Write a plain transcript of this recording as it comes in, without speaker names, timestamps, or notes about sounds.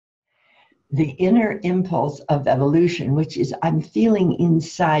the inner impulse of evolution, which is I'm feeling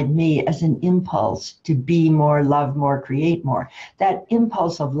inside me as an impulse to be more, love more, create more. That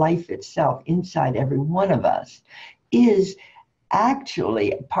impulse of life itself inside every one of us is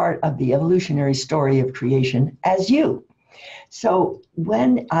actually part of the evolutionary story of creation as you. So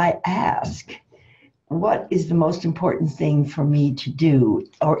when I ask, what is the most important thing for me to do?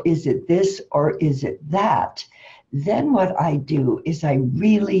 Or is it this or is it that? Then what I do is I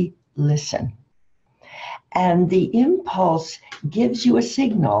really listen. And the impulse gives you a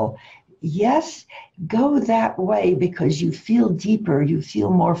signal. Yes, go that way because you feel deeper, you feel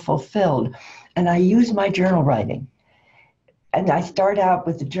more fulfilled. And I use my journal writing. And I start out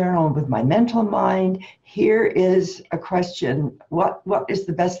with the journal with my mental mind. Here is a question. What is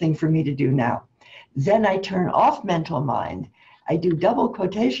the best thing for me to do now? Then I turn off mental mind. I do double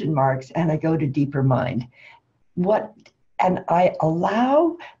quotation marks and I go to deeper mind. And I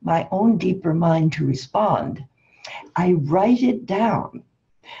allow my own deeper mind to respond. I write it down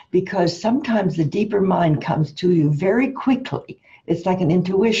because sometimes the deeper mind comes to you very quickly. It's like an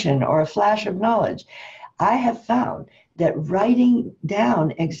intuition or a flash of knowledge. I have found that writing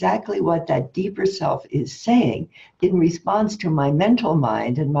down exactly what that deeper self is saying in response to my mental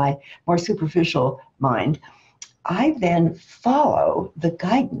mind and my more superficial mind, I then follow the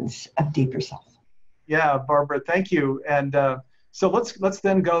guidance of deeper self. Yeah, Barbara, thank you. And so let's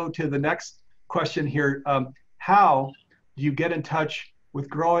then go to the next question here. How do you get in touch with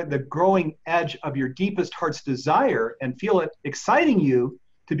the growing edge of your deepest heart's desire and feel it exciting you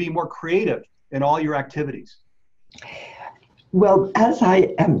to be more creative in all your activities? Well, as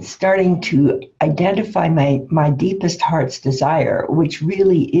I am starting to identify my deepest heart's desire, which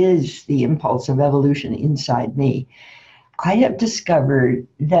really is the impulse of evolution inside me, I have discovered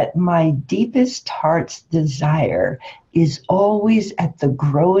that my deepest heart's desire is always at the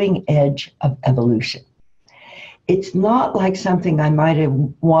growing edge of evolution. It's not like something I might have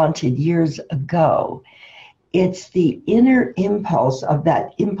wanted years ago. It's the inner impulse of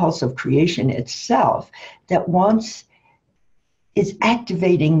that impulse of creation itself that is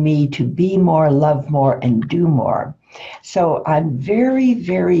activating me to be more, love more, and do more. So I'm very,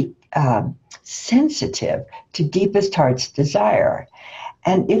 very sensitive to deepest heart's desire.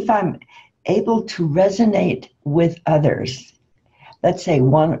 And if I'm able to resonate with others, let's say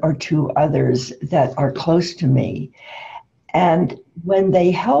one or two others that are close to me, and when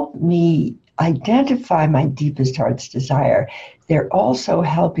they help me identify my deepest heart's desire, they're also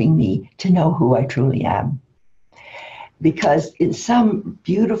helping me to know who I truly am. Because in some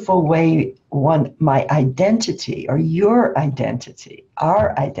beautiful way, my identity or your identity,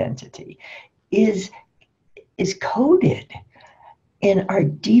 our identity, is coded in our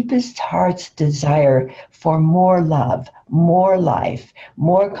deepest heart's desire for more love, more life,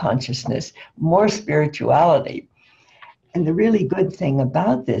 more consciousness, more spirituality. And the really good thing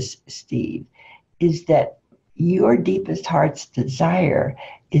about this, Steve, is that your deepest heart's desire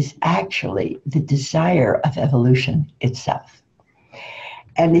is actually the desire of evolution itself.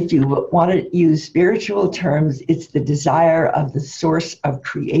 And if you want to use spiritual terms, it's the desire of the source of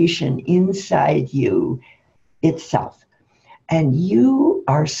creation inside you itself. And you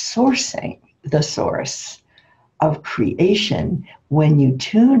are sourcing the source of creation when you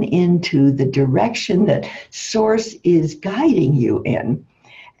tune into the direction that source is guiding you in.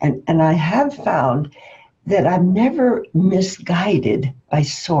 And I have found that I'm never misguided by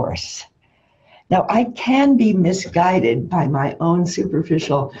source. Now, I can be misguided by my own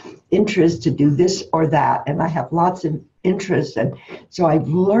superficial interest to do this or that, and I have lots of interests. And so I've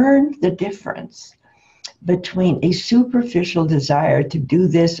learned the difference between a superficial desire to do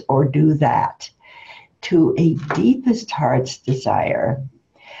this or do that to a deepest heart's desire,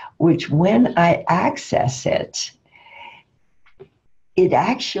 which when I access it, it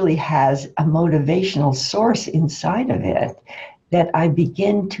actually has a motivational source inside of it that I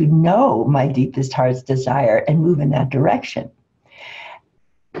begin to know my deepest heart's desire and move in that direction.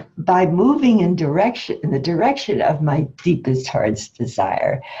 By moving in the direction of my deepest heart's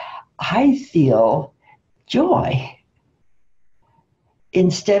desire, I feel joy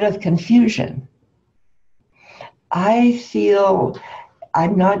instead of confusion. I feel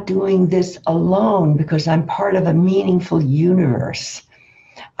I'm not doing this alone because I'm part of a meaningful universe.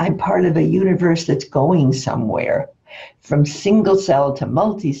 I'm part of a universe that's going somewhere, from single cell to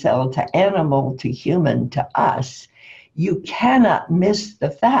multi-cell to animal to human to us. You cannot miss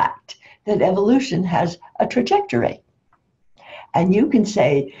the fact that evolution has a trajectory. And you can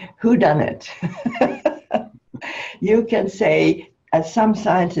say, who done it? You can say, as some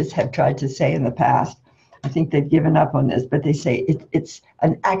scientists have tried to say in the past, I think they've given up on this, but they say it's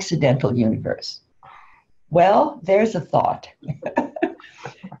an accidental universe. Well, there's a thought.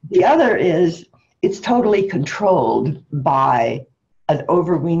 The other is it's totally controlled by an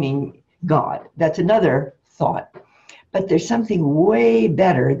overweening God. That's another thought. But there's something way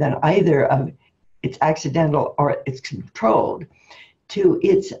better than either of it's accidental or it's controlled.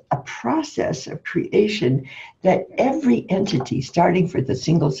 It's a process of creation that every entity, starting for the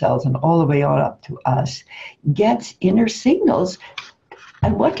single cells and all the way on up to us, gets inner signals.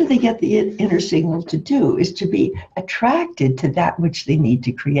 And what do they get the inner signals to do? Is to be attracted to that which they need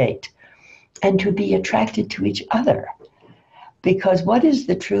to create and to be attracted to each other. Because what is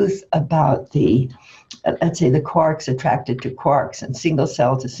the truth about let's say the quarks attracted to quarks and single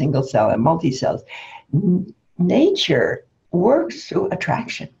cell to single cell and multi-cells? Nature works through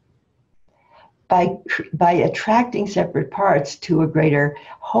attraction by attracting separate parts to a greater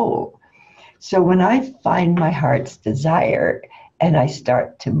whole. So when I find my heart's desire and I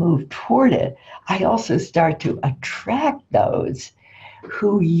start to move toward it, I also start to attract those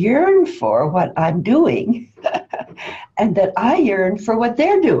who yearn for what I'm doing and that I yearn for what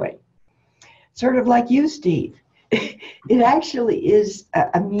they're doing. Sort of like you, Steve. It actually is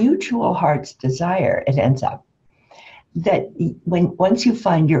a mutual heart's desire, it ends up. That once you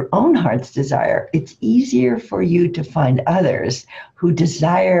find your own heart's desire, it's easier for you to find others who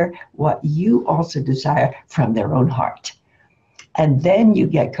desire what you also desire from their own heart. And then you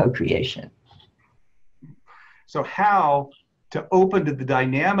get co-creation. So how to open to the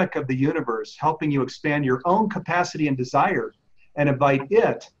dynamic of the universe, helping you expand your own capacity and desire and invite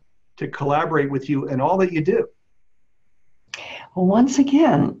it to collaborate with you in all that you do? Well, once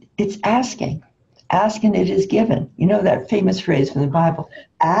again, it's asking. Ask and it is given. You know that famous phrase from the Bible,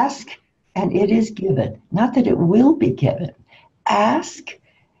 ask and it is given. Not that it will be given. Ask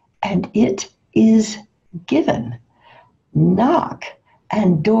and it is given. Knock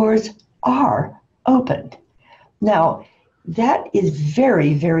and doors are opened. Now, that is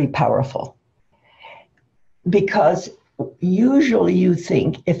very, very powerful because usually you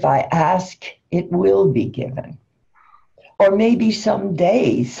think if I ask, it will be given. Or maybe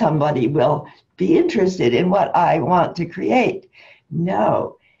someday somebody will be interested in what I want to create.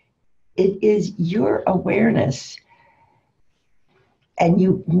 No, it is your awareness, and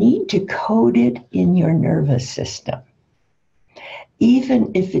you need to code it in your nervous system,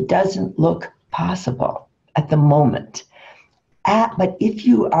 even if it doesn't look possible at the moment. But if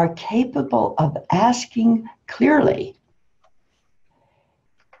you are capable of asking clearly,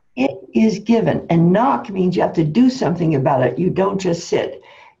 it is given. And knock means you have to do something about it. You don't just sit,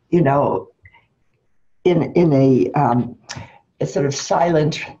 in a sort of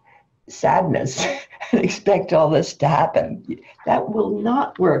silent sadness and expect all this to happen. That will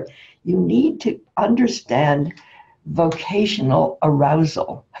not work. You need to understand vocational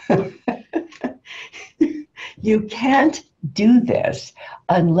arousal. You can't do this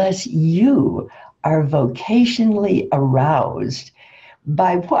unless you are vocationally aroused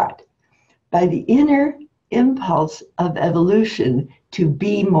by what? By the inner impulse of evolution to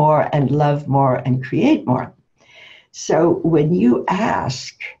be more and love more and create more. So when you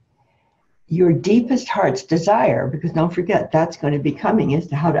ask your deepest heart's desire, because don't forget, that's going to be coming as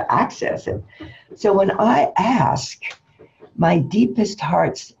to how to access it. So when I ask my deepest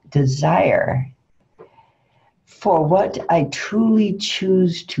heart's desire for what I truly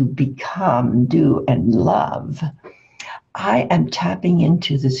choose to become, do, and love, I am tapping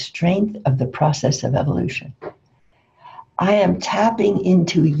into the strength of the process of evolution. I am tapping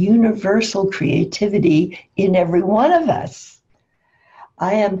into universal creativity in every one of us.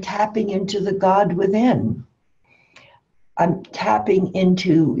 I am tapping into the God within. I'm tapping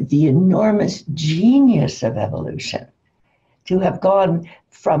into the enormous genius of evolution. To have gone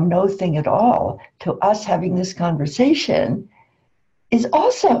from no thing at all to us having this conversation is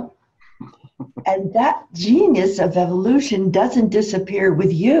awesome. And that genius of evolution doesn't disappear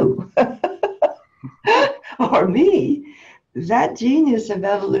with you or me. That genius of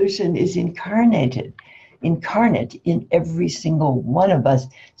evolution is incarnate in every single one of us.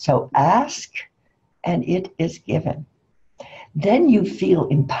 So ask, and it is given. Then you feel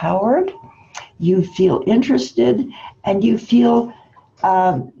empowered, you feel interested, and you feel,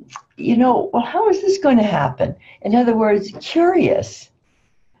 well, how is this going to happen? In other words, curious.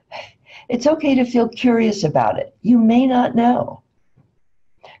 It's okay to feel curious about it. You may not know.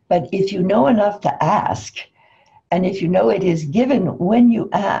 But if you know enough to ask, and if you know it is given when you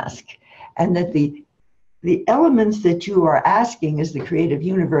ask, and that the elements that you are asking is the creative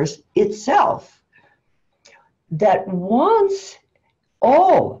universe itself, that wants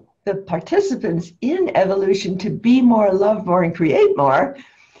all the participants in evolution to be more, love more, and create more,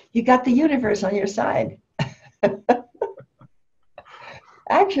 you got the universe on your side.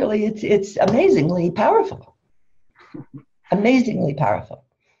 Actually, it's amazingly powerful. Amazingly powerful.